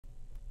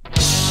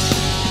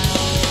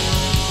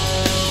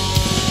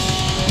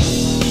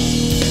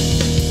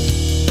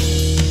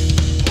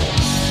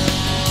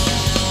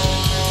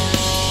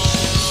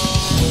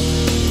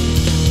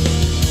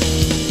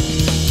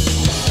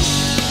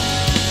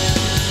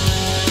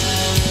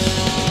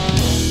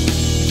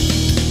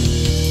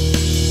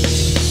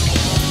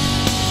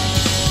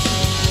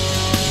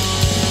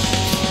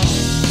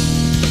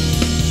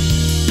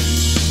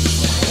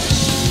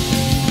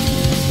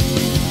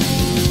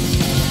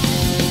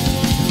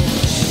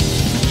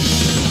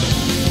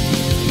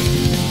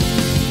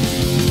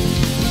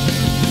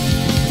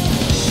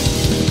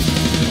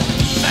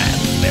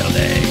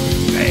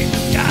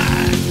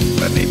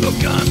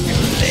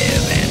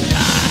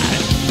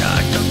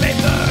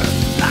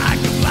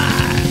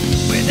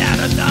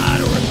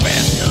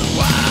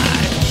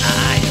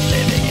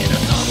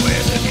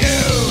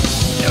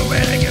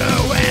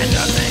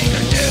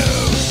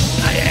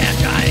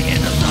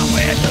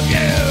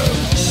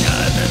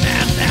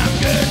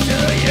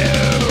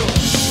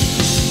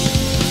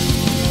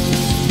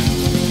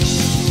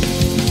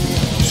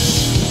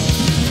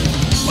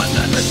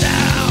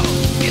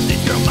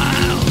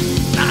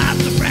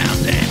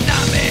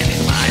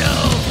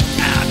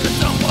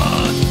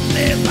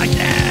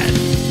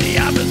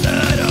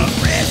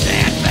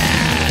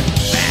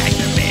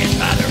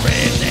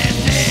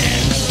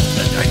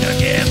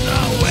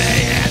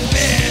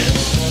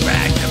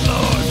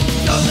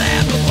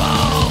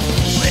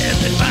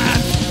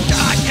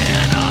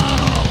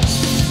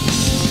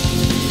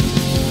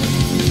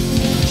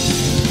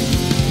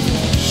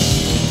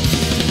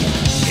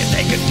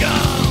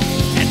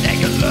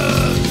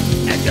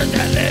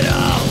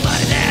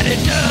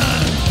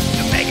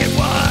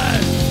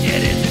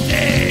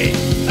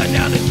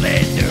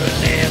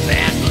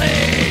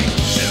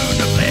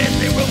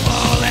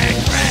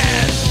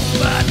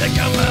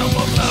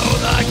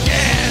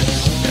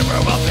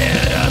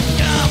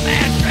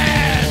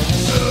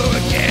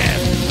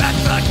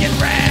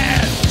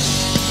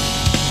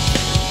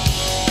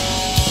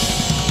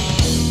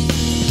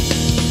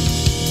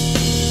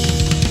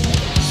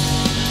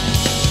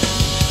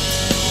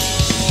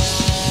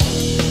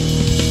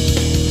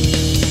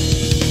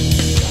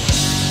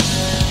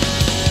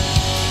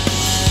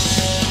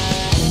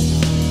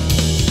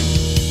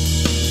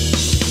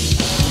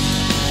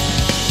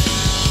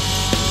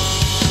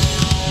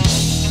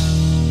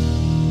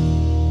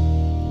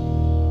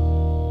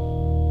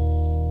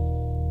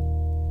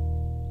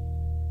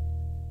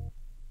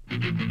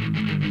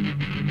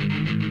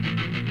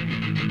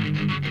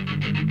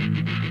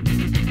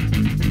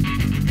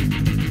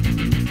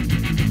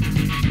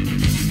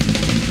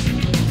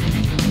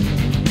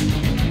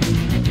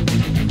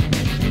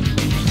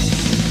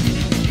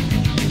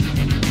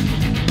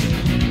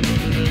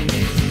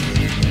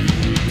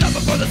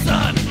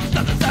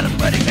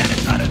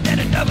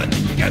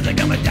Cars are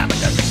coming down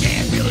because they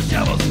can't feel the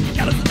shovels.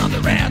 Callousing on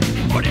the ramp,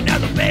 40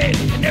 hours of paid,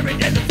 and every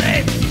day's the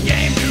same.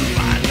 Game to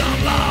find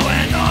some law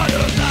and order,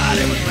 thought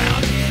it was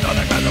found. So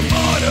they cross the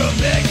border,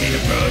 begging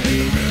to prove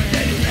it's the root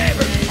that his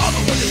neighbor. All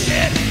the world is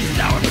dead,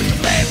 sour for the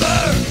labor.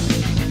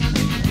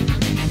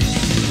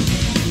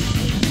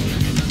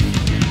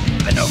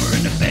 Been over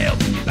in the field,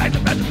 back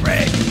about to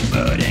break,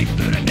 putting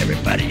food on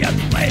everybody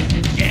else's plate.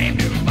 Game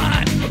to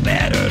find a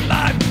better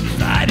life,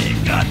 society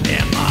cut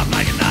them off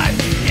like a knife.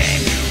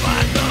 Game to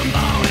find some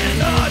law and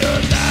order,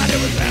 thought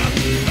it was found.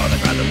 So they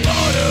cross the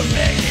border,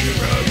 begging to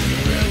prove it's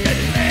the root that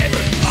his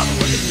neighbor. All the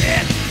world is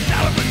dead,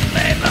 sour for the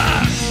labor.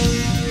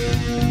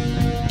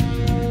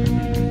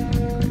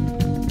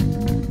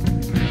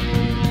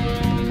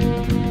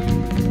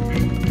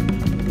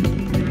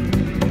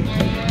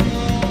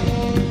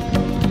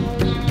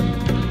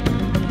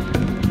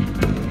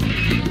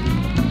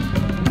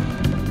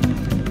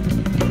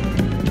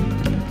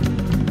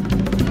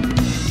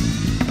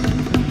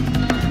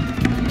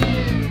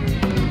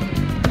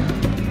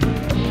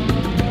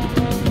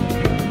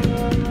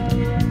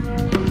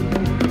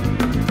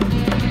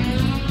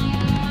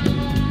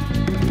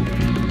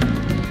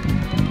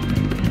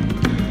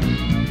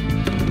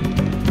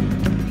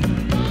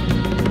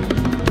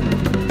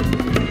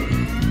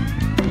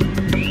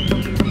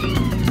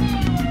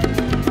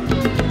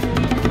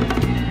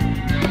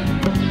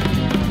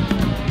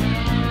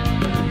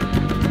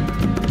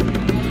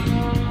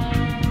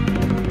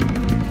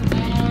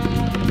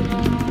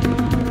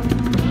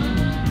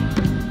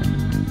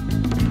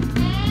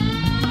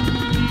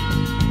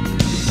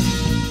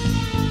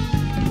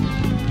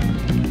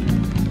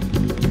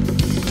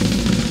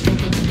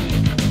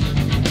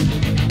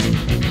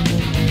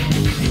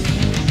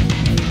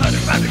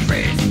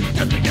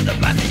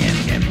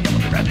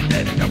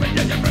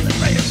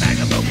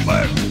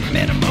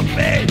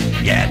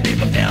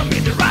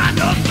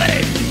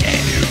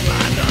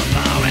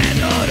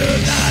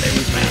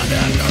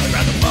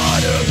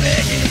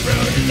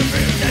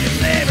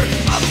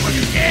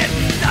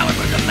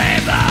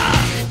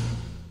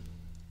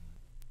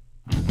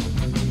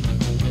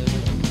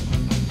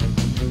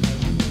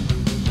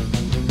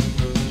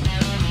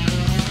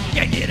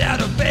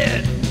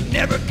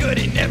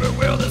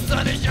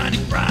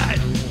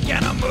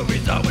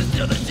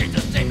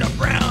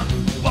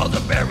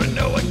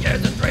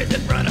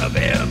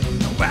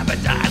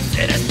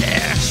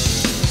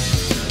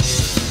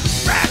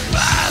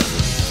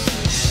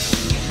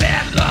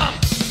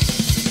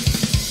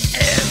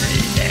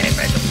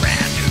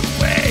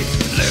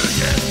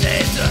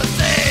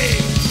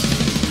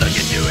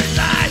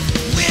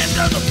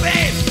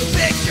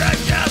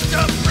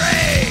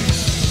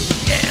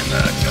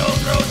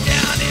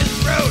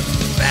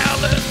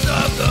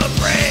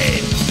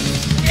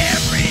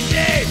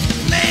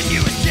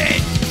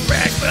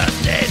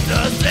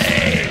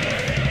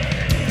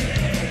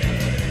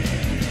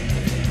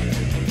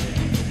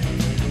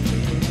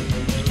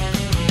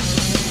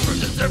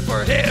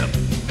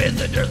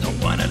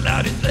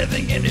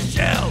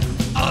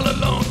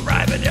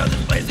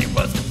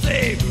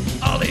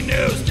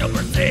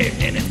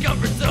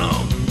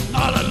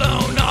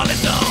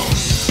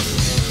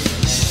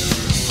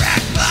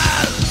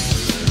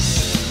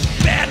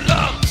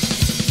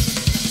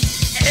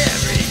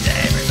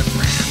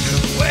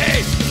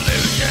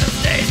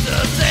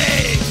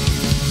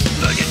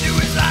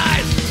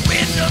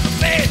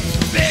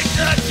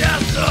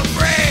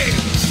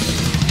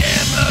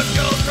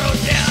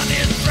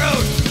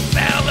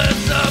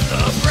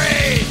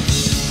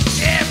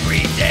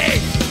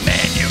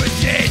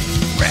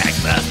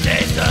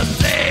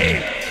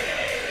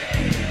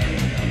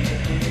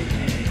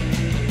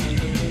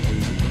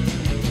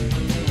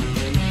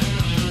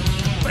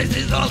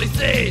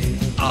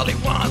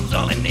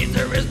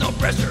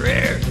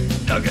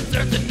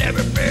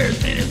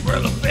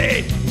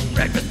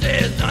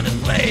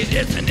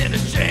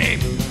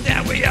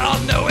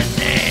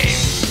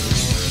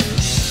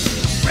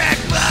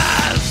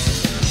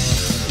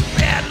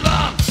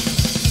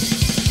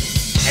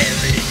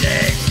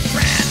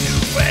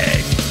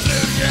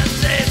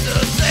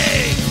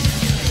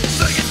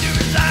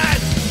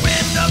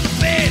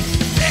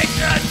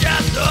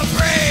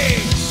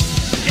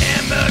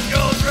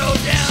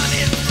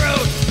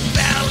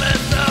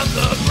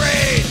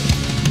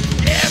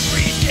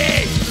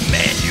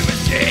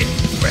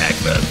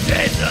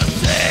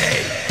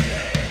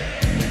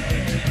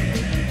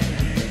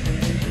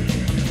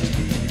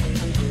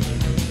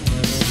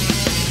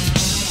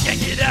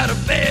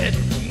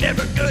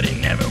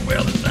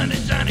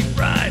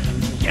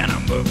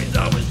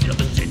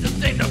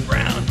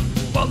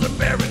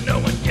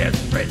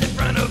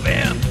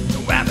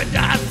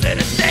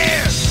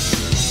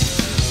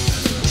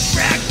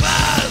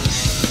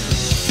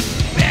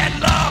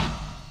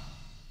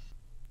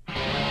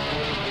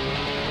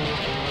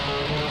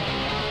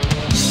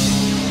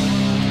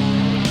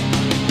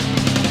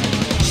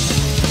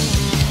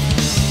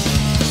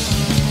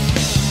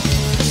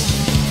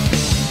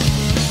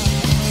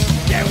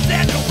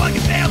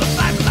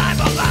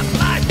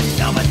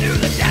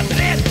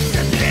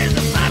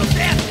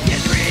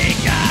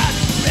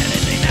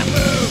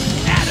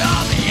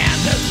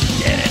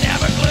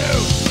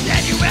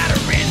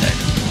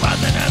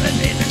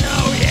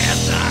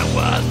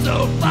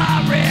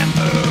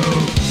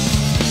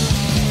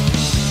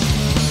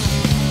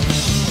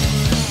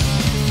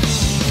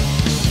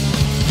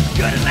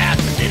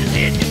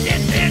 did, you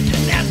did this, you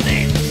never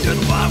seen. Do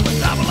the one with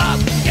double up,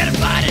 get him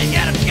fighting,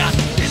 get him cut.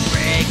 Didn't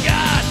free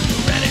God,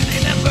 ready to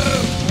see them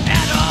move.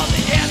 Had all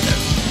the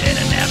answers,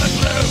 didn't have a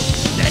clue.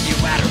 Then you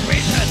had a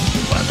reason,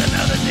 was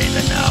another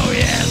season. Oh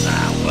yes,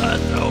 I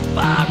was so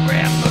far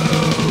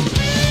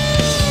removed.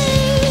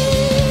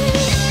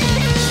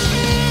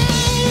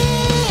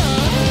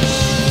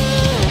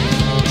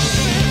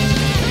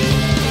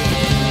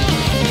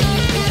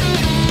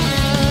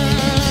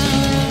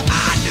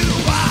 I knew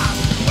I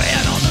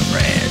went on the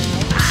bridge.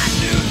 I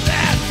knew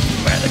that's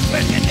where the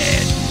question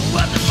is.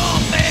 Wasn't for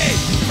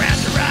me.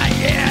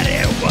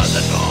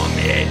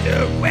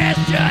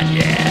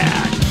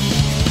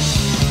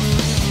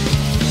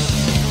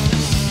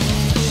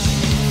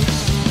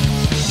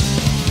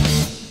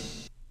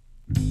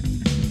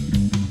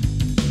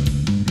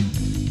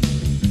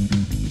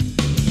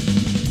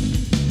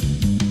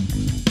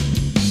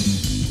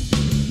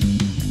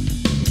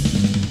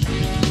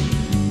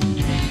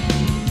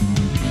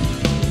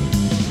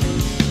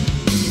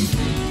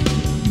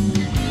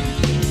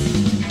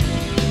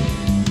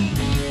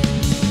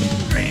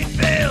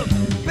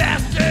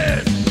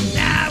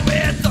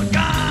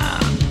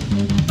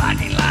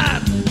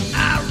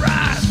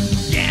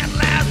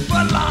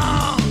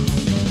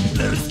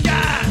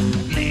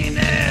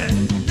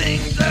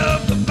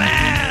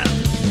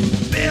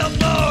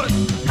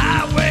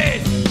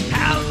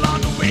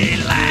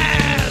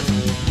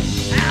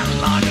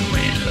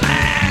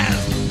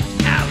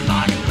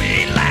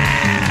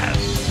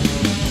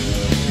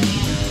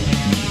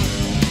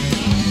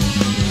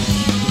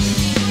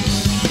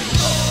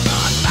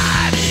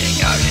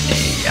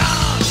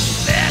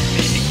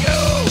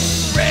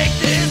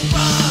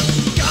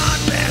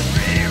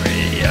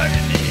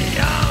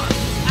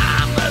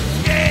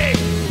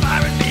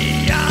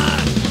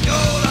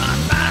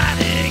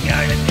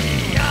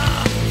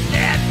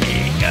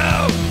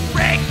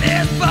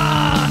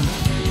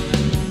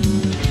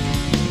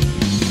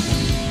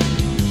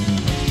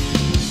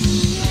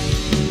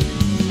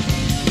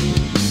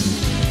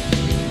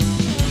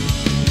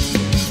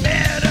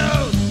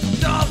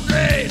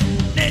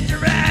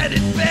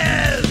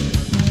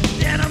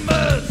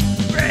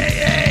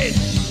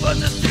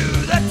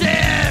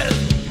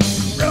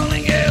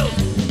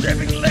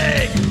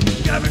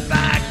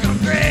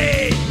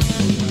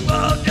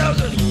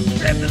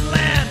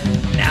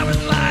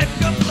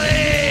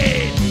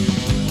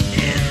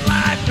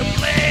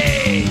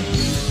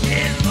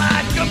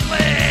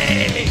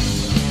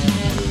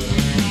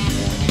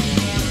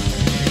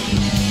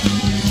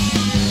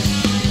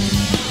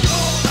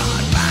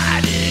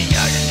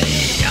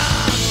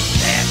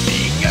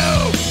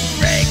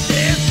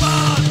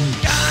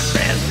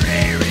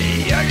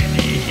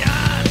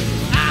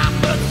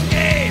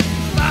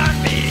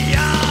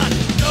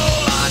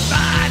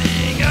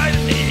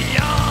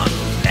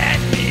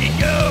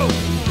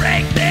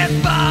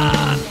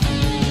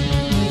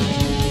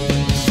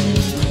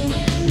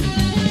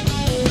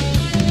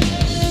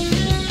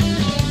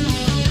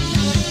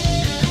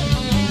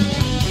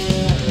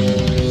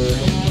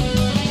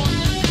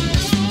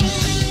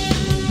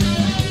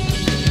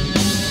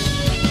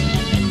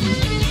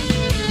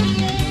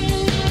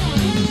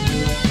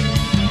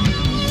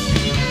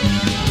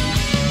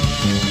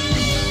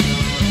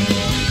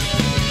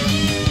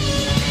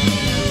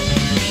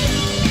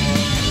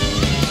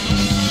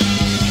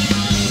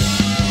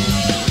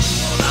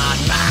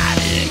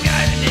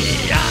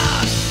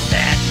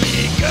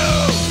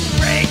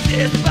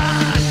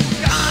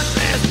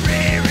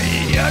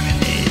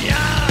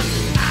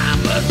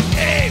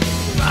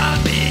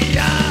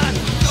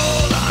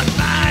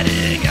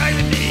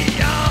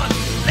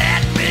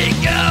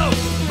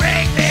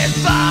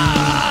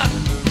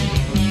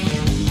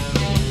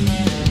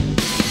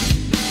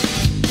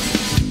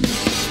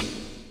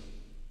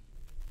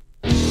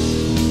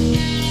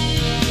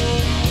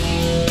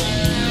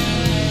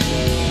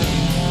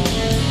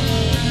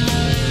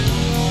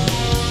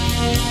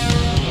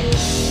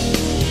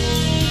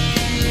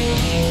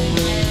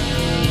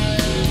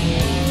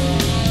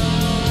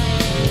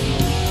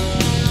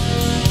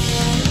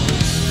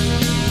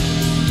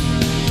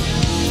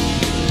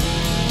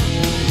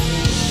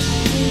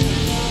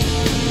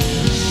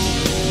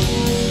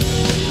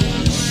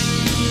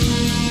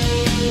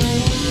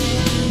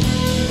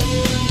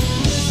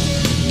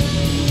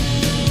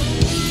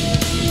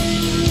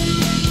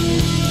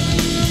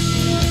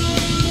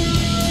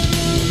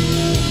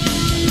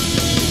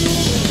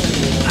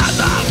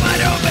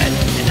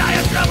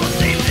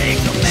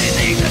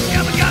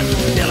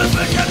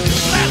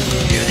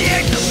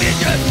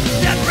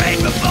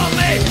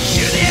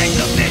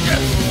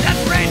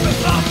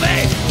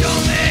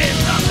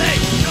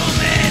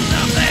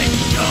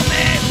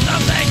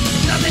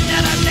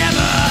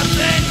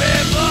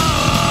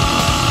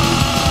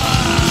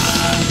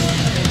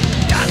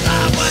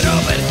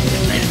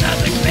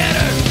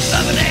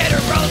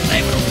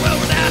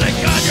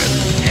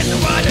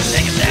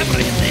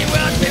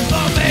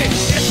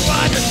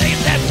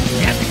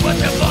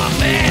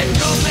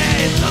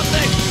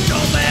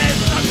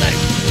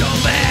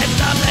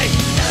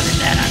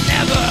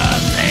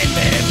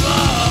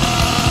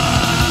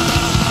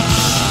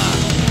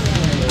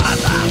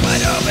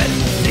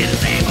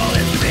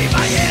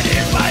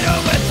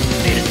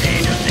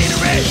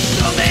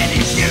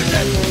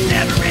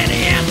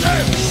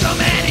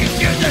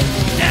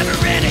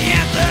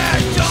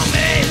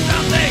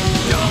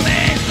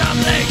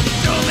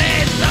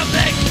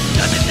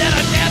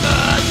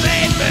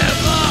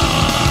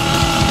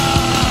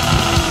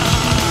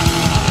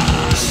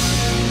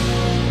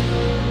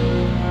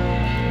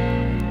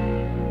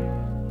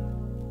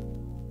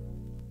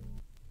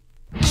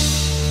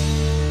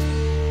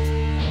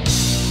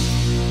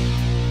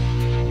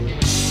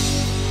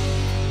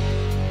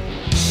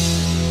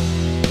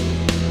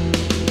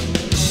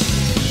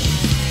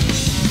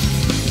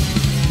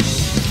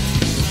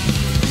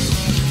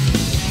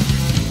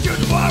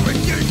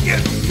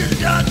 excuse. To the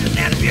dungeon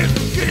and abuse.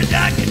 To the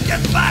dungeon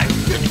justified.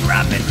 To the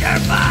corrupt and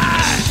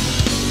terrified.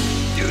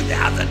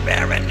 2,000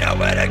 barren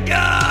nowhere to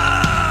go.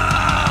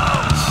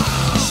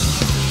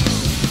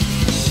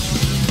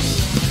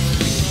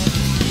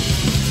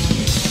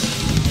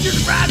 To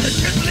the riders,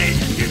 to the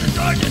legion, to the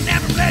torture,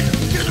 never pleasure.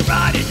 To the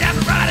body, never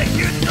riding.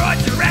 To the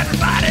torture,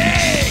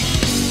 everybody.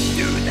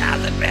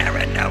 2,000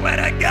 barren nowhere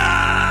to go.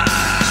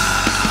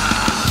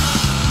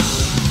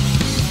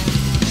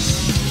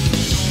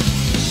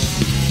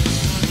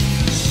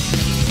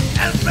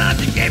 And the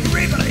mountain gave a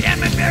reaper, and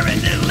my barren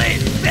didn't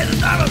lead. Bitter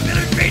sorrow,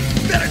 bitter treat,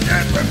 bitter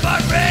dirt for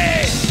fun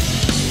free.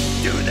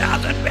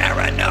 2,000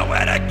 barren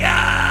nowhere to go.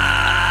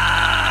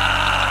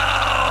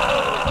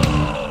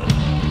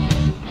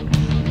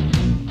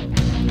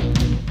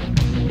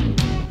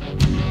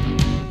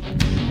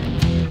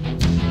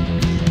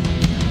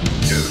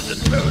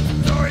 Roots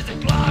and stories and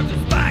clogs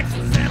and spikes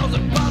and sandals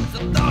and bumps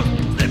and dogs,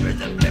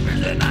 slippers and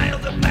flippers and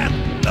aisles and maps,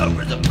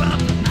 loafers and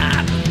bumps and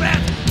knives and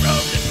bats,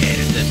 robes and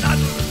gators and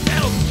nozzles and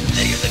saddles,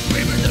 diggers and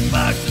screamers and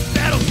bugs and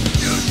saddles,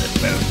 shoes and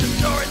boots and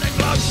stories and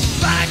clogs,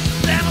 spikes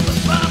and sandals and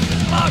bumps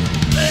and clogs,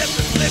 slippers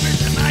and flippers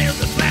and aisles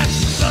and flats,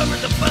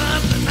 loafers and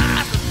bumps and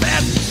knives and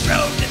bats,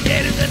 robes and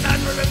gators and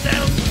nozzles and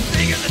saddles,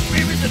 diggers and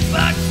screamers and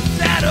bugs and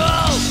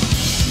saddles.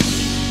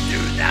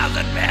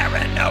 2,000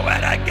 barren nowhere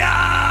to go.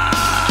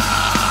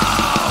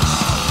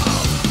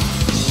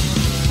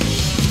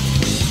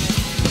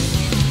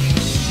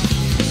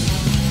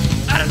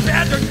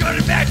 They're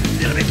going back,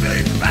 still be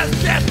food, surprise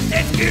death,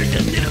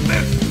 execution, in the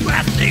mood,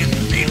 glass things,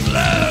 steam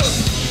blue.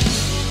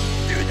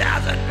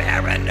 2,000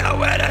 barren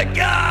nowhere to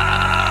go.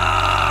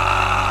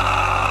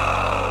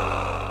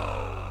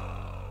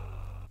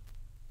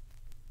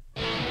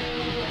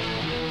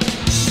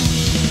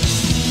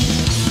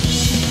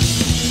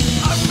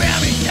 Our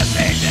family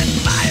temptation,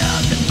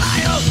 miles and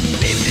miles,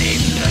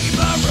 leaving looking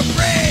for a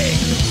break.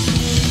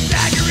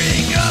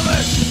 Staggering over,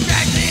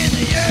 tracks in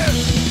the air,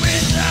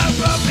 winds of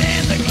rope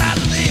in the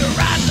clouds of the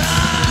horizon.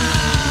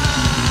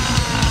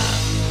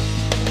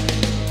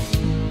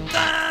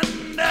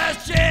 Thunder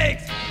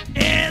shakes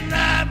in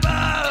the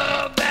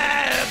bow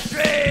bed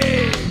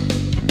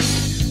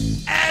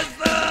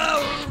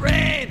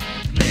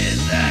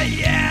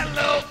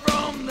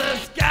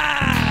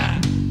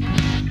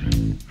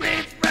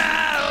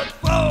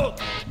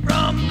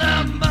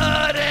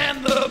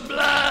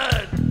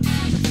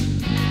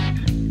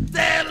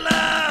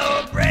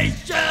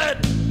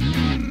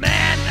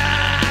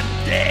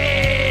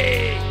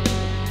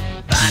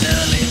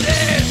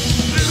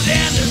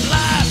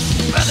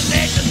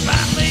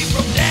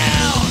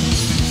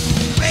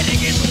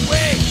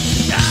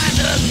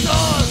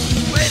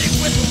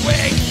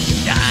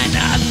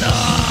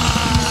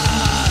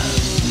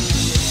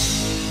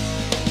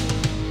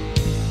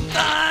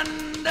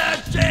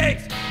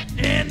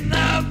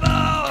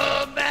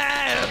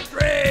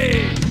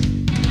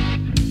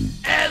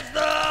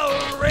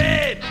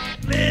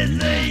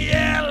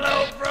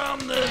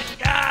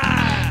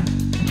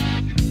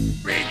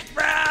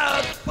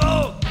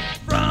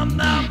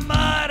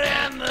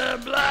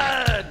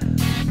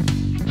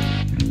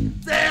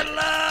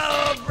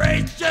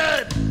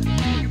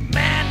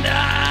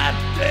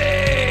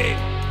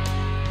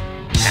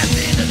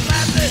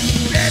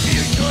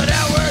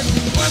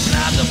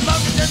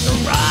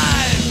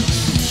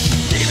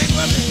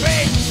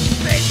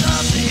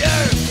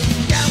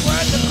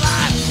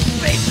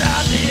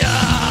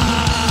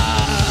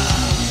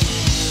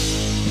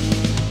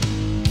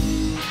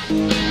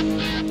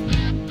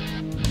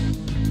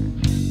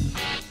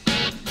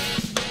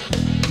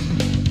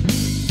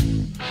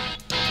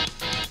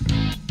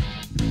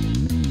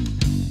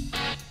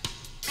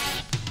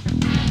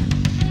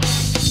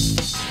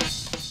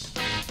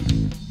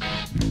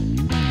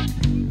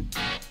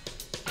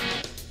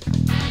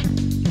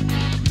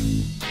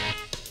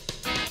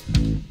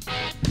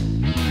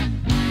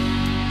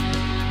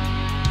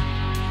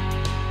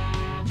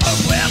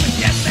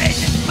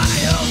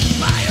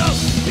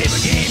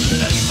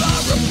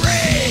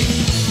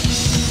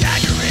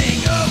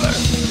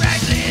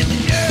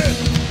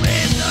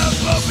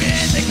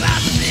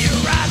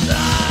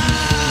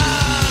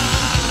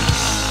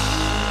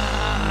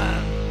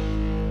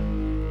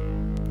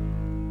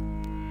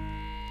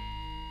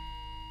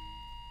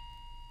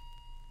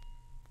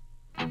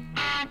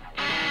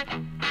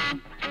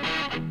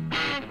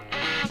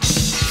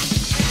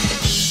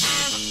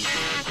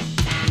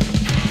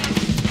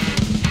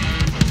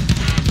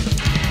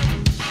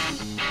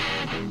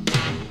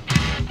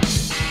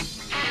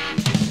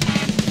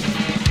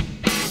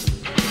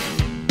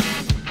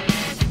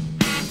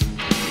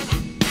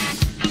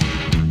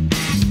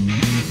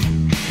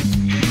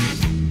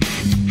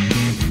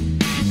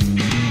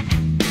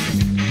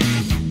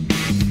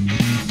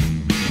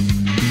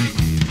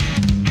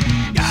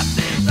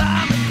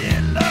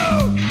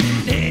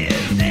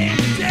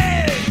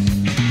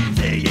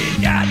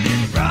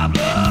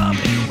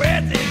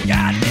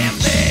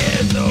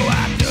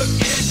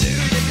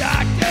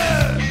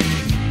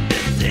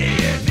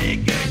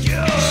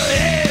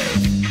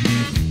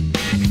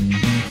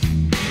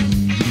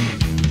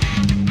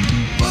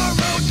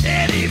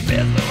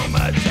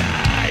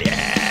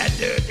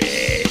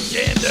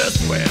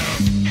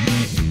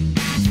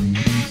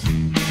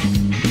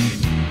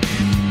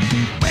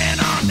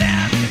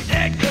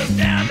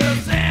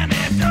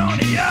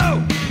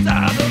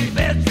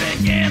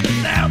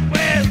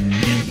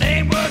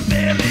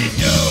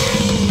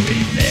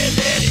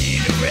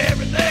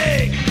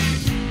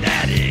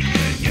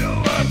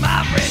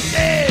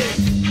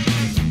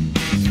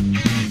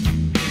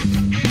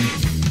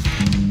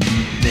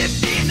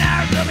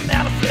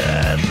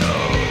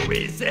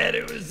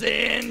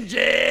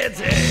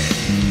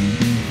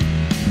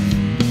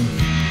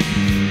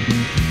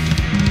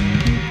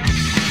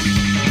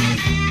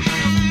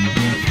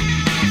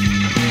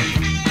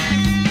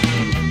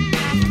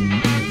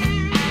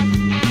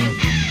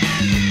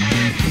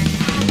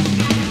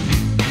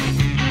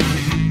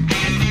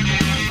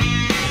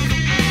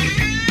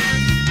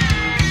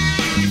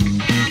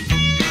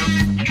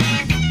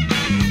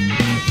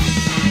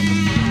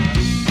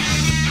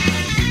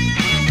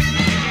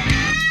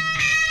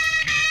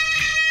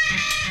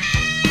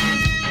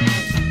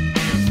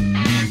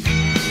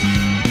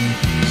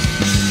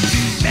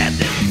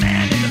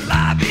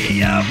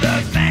of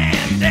the